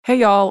Hey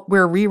y'all,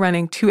 we're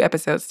rerunning 2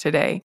 episodes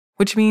today,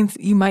 which means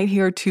you might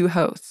hear 2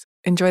 hosts.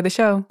 Enjoy the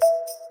show.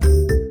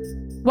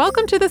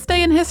 Welcome to This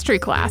Day in History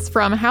class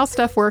from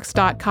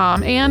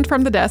HowStuffWorks.com and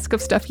from the desk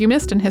of Stuff You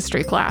Missed in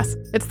History class.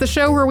 It's the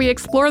show where we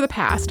explore the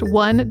past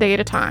one day at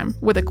a time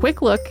with a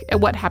quick look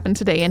at what happened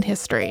today in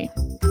history.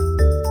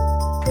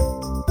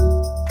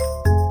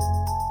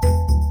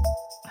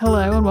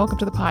 Hello and welcome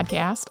to the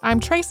podcast. I'm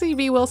Tracy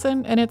V.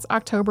 Wilson and it's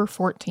October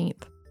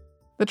 14th.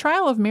 The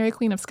trial of Mary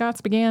Queen of Scots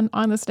began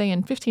on this day in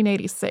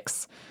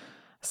 1586.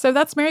 So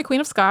that's Mary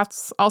Queen of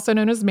Scots, also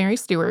known as Mary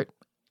Stuart,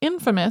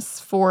 infamous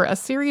for a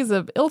series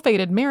of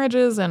ill-fated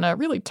marriages and a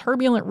really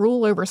turbulent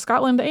rule over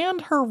Scotland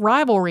and her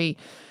rivalry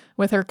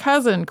with her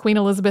cousin, Queen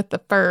Elizabeth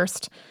I.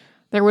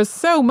 There was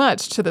so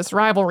much to this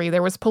rivalry.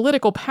 There was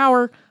political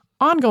power,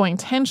 ongoing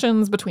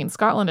tensions between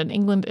Scotland and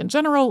England in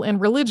general,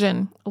 and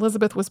religion.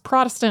 Elizabeth was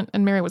Protestant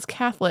and Mary was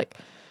Catholic.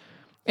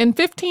 In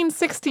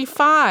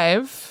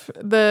 1565,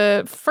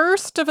 the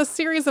first of a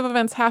series of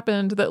events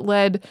happened that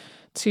led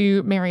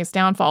to Mary's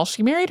downfall.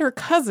 She married her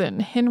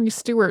cousin, Henry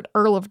Stuart,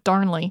 Earl of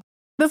Darnley.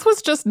 This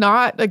was just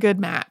not a good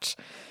match.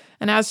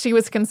 And as she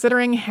was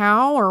considering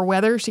how or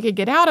whether she could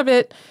get out of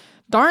it,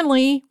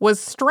 Darnley was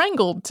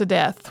strangled to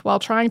death while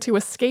trying to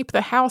escape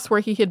the house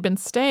where he had been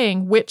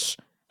staying, which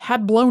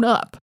had blown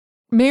up.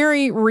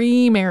 Mary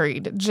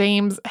remarried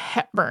James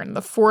Hepburn,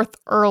 the 4th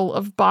Earl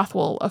of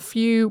Bothwell, a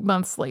few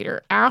months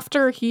later,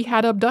 after he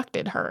had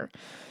abducted her.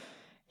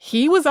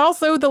 He was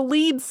also the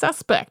lead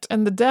suspect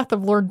in the death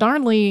of Lord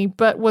Darnley,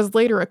 but was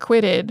later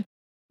acquitted.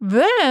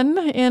 Then,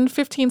 in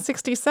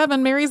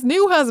 1567, Mary's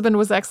new husband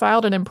was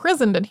exiled and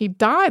imprisoned, and he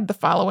died the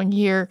following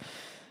year.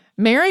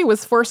 Mary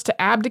was forced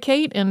to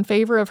abdicate in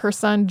favor of her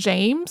son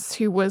James,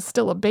 who was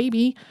still a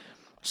baby.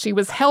 She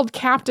was held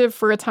captive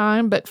for a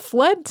time, but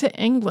fled to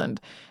England,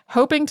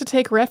 hoping to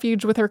take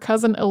refuge with her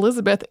cousin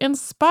Elizabeth in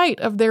spite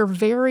of their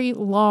very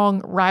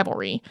long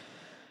rivalry.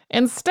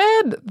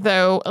 Instead,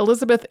 though,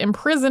 Elizabeth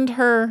imprisoned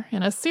her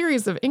in a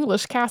series of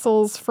English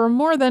castles for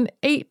more than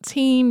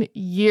 18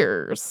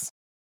 years.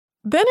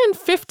 Then in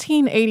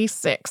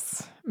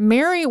 1586,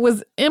 Mary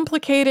was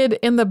implicated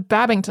in the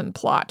Babington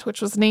Plot,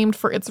 which was named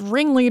for its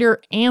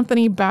ringleader,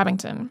 Anthony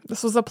Babington.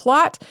 This was a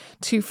plot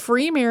to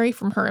free Mary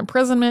from her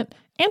imprisonment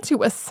and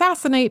to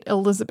assassinate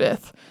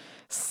Elizabeth.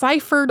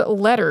 Ciphered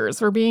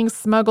letters were being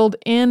smuggled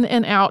in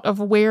and out of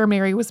where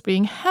Mary was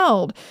being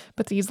held,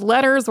 but these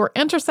letters were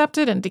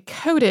intercepted and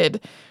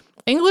decoded.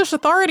 English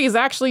authorities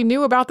actually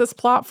knew about this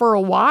plot for a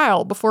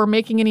while before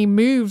making any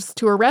moves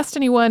to arrest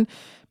anyone,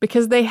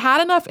 because they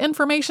had enough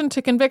information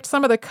to convict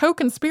some of the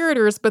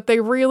co-conspirators, but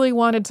they really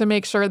wanted to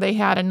make sure they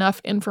had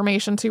enough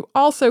information to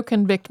also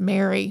convict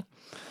Mary.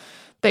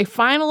 They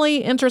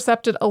finally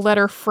intercepted a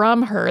letter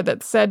from her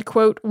that said,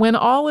 quote, "When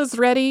all is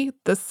ready,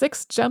 the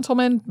 6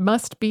 gentlemen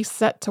must be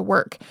set to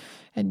work,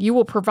 and you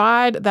will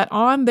provide that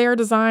on their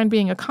design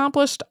being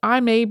accomplished, I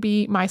may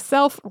be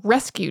myself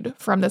rescued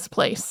from this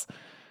place."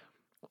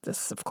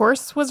 This, of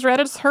course, was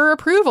read as her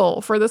approval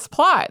for this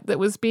plot that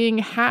was being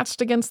hatched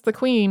against the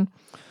Queen.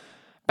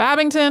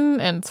 Babington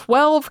and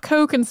 12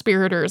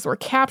 co-conspirators were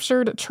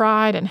captured,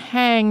 tried, and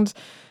hanged,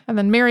 and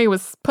then Mary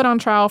was put on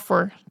trial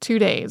for 2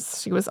 days.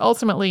 She was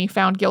ultimately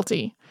found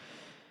guilty.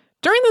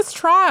 During this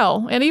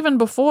trial, and even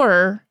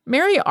before,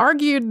 Mary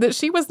argued that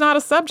she was not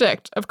a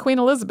subject of Queen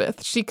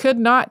Elizabeth. She could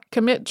not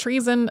commit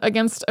treason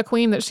against a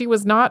queen that she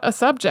was not a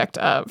subject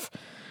of.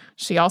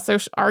 She also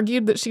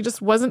argued that she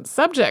just wasn't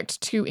subject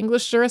to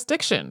English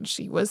jurisdiction.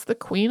 She was the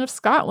Queen of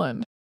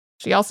Scotland.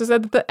 She also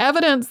said that the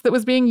evidence that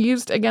was being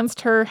used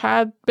against her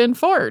had been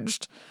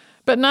forged.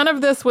 But none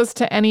of this was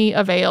to any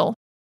avail.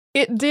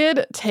 It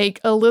did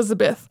take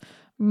Elizabeth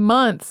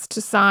months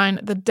to sign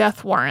the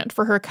death warrant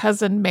for her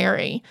cousin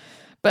Mary.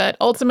 But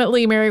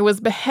ultimately, Mary was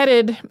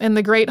beheaded in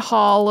the Great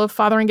Hall of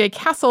Fotheringay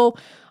Castle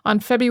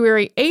on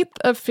February 8th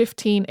of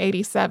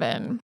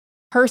 1587.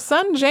 Her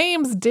son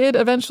James did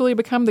eventually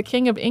become the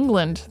King of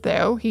England,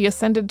 though. He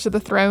ascended to the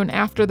throne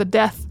after the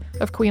death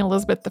of Queen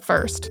Elizabeth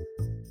I.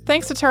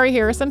 Thanks to Tari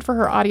Harrison for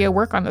her audio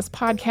work on this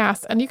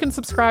podcast, and you can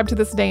subscribe to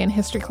This Day in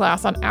History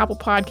class on Apple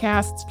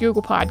Podcasts,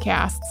 Google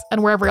Podcasts,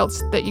 and wherever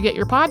else that you get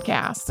your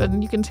podcasts.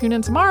 And you can tune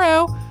in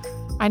tomorrow.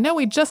 I know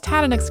we just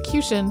had an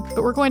execution,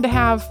 but we're going to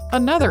have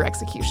another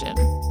execution.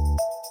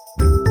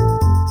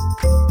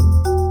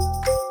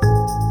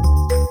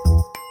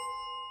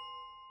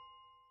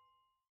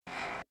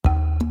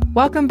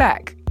 Welcome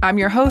back. I'm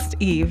your host,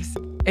 Eves,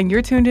 and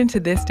you're tuned into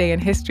This Day in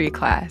History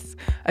class,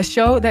 a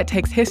show that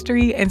takes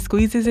history and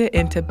squeezes it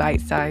into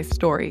bite-sized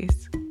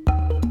stories.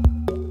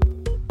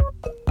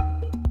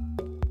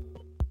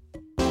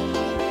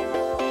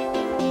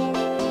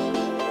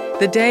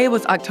 The day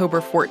was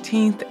October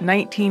 14th,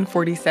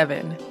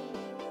 1947.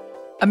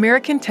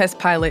 American test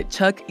pilot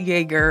Chuck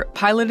Yeager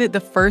piloted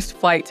the first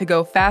flight to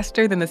go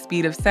faster than the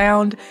speed of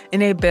sound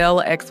in a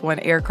Bell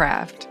X-1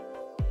 aircraft.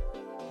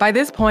 By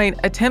this point,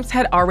 attempts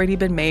had already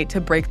been made to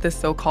break the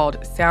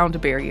so-called sound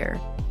barrier.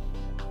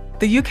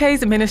 The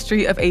UK's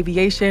Ministry of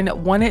Aviation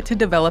wanted to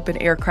develop an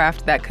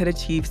aircraft that could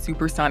achieve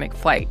supersonic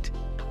flight.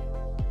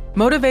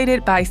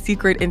 Motivated by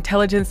secret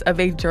intelligence of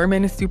a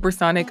German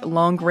supersonic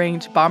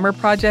long-range bomber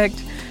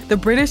project, the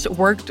British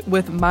worked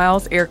with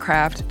Miles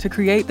Aircraft to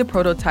create the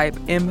prototype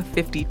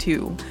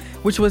M52,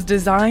 which was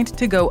designed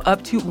to go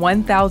up to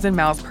 1,000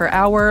 miles per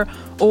hour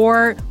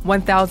or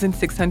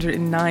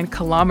 1,609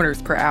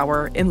 kilometers per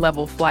hour in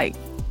level flight.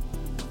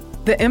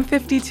 The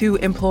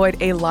M52 employed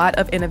a lot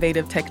of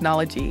innovative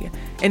technology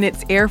in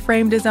its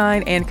airframe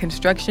design and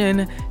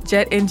construction,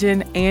 jet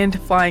engine, and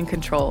flying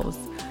controls.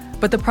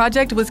 But the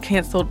project was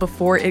canceled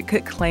before it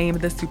could claim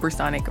the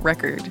supersonic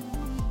record.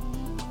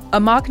 A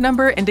Mach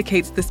number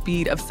indicates the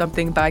speed of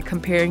something by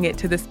comparing it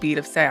to the speed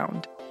of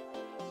sound.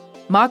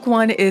 Mach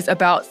 1 is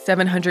about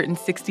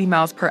 760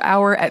 miles per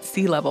hour at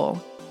sea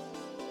level.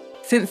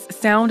 Since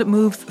sound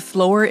moves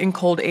slower in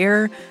cold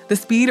air, the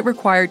speed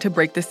required to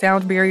break the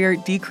sound barrier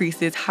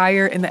decreases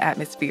higher in the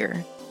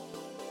atmosphere.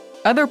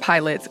 Other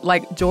pilots,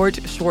 like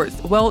George Schwartz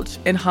Welch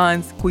and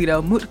Hans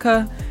Guido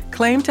Muttke,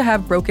 claim to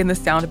have broken the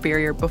sound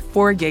barrier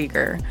before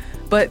Yeager,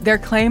 but their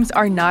claims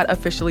are not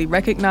officially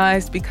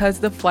recognized because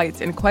the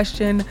flights in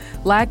question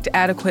lacked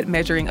adequate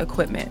measuring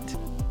equipment.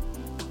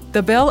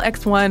 The Bell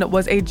X-1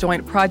 was a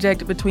joint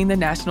project between the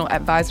National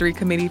Advisory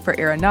Committee for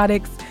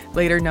Aeronautics,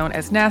 later known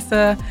as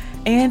NASA,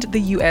 and the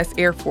U.S.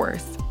 Air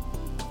Force.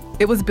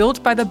 It was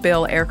built by the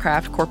Bell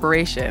Aircraft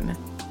Corporation.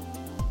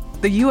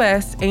 The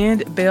U.S.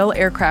 and Bell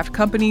Aircraft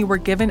Company were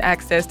given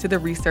access to the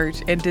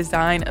research and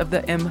design of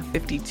the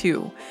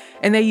M52,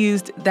 and they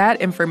used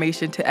that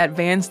information to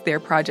advance their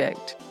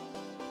project.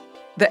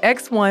 The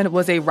X-1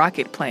 was a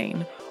rocket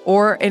plane,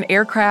 or an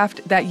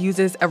aircraft that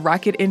uses a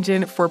rocket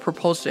engine for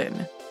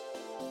propulsion.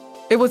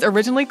 It was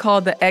originally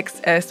called the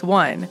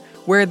XS-1,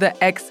 where the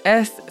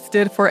XS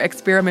stood for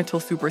experimental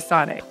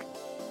supersonic,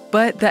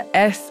 but the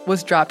S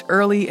was dropped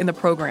early in the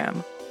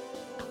program.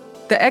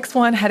 The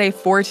X-1 had a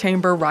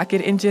 4-chamber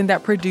rocket engine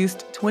that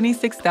produced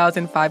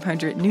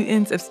 26,500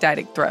 newtons of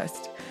static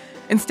thrust.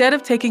 Instead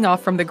of taking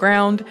off from the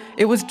ground,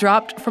 it was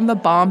dropped from the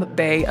bomb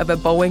bay of a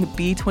Boeing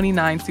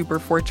B-29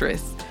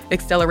 Superfortress,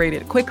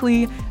 accelerated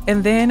quickly,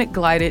 and then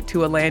glided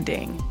to a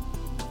landing.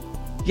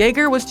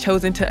 Yeager was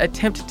chosen to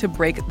attempt to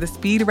break the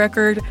speed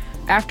record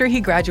after he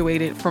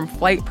graduated from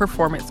Flight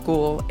Performance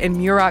School in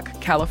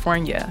Muroc,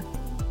 California.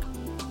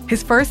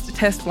 His first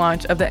test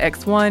launch of the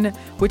X-1,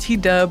 which he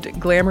dubbed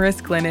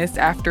Glamorous Glennis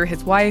after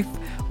his wife,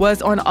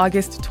 was on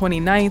August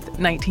 29,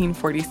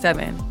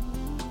 1947.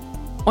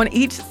 On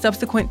each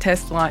subsequent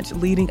test launch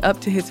leading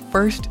up to his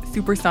first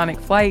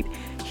supersonic flight,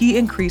 he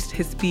increased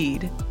his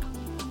speed.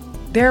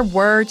 There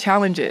were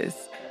challenges.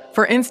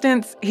 For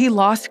instance, he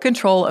lost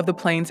control of the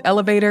plane's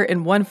elevator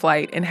in one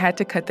flight and had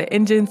to cut the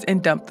engines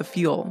and dump the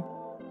fuel.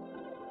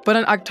 But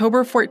on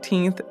October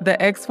 14th,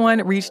 the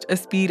X-1 reached a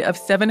speed of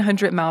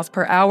 700 miles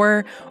per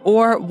hour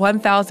or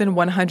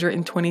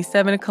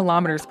 1,127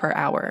 kilometers per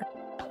hour.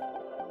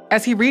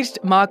 As he reached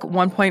Mach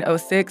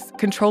 1.06,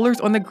 controllers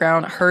on the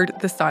ground heard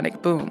the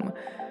sonic boom.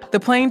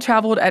 The plane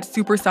traveled at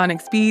supersonic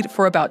speed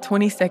for about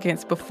 20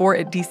 seconds before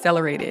it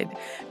decelerated,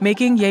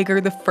 making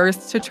Yeager the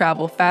first to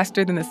travel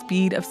faster than the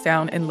speed of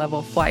sound in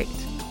level flight.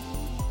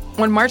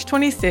 On March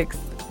 26,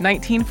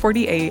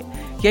 1948,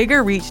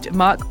 Yeager reached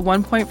Mach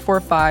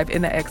 1.45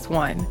 in the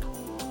X-1.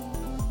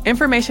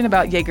 Information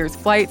about Yeager's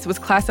flights was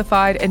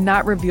classified and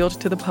not revealed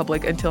to the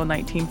public until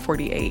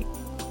 1948.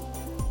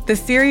 The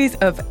series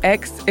of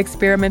X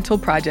experimental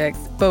projects,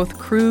 both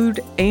crewed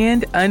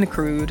and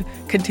uncrewed,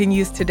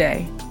 continues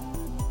today.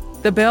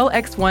 The Bell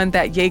X-1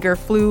 that Yeager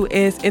flew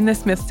is in the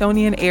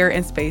Smithsonian Air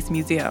and Space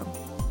Museum.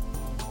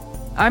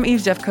 I'm Eve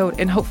Jeffcoat,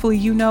 and hopefully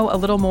you know a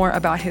little more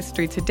about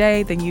history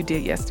today than you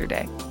did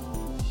yesterday.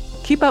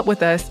 Keep up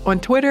with us on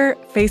Twitter,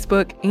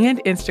 Facebook,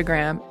 and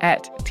Instagram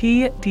at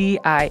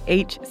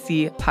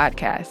TDIHC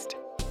Podcast.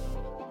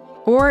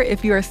 Or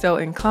if you are so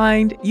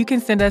inclined, you can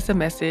send us a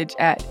message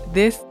at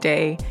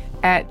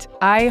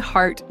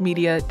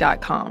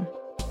thisday@iheartmedia.com.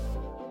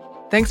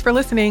 Thanks for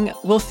listening.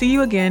 We'll see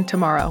you again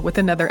tomorrow with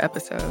another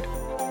episode.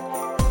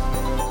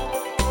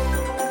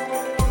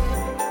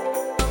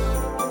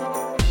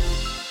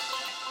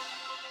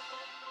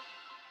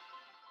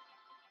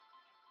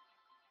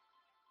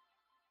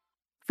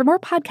 For more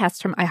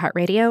podcasts from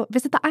iHeartRadio,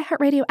 visit the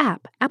iHeartRadio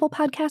app, Apple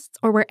Podcasts,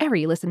 or wherever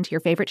you listen to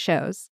your favorite shows.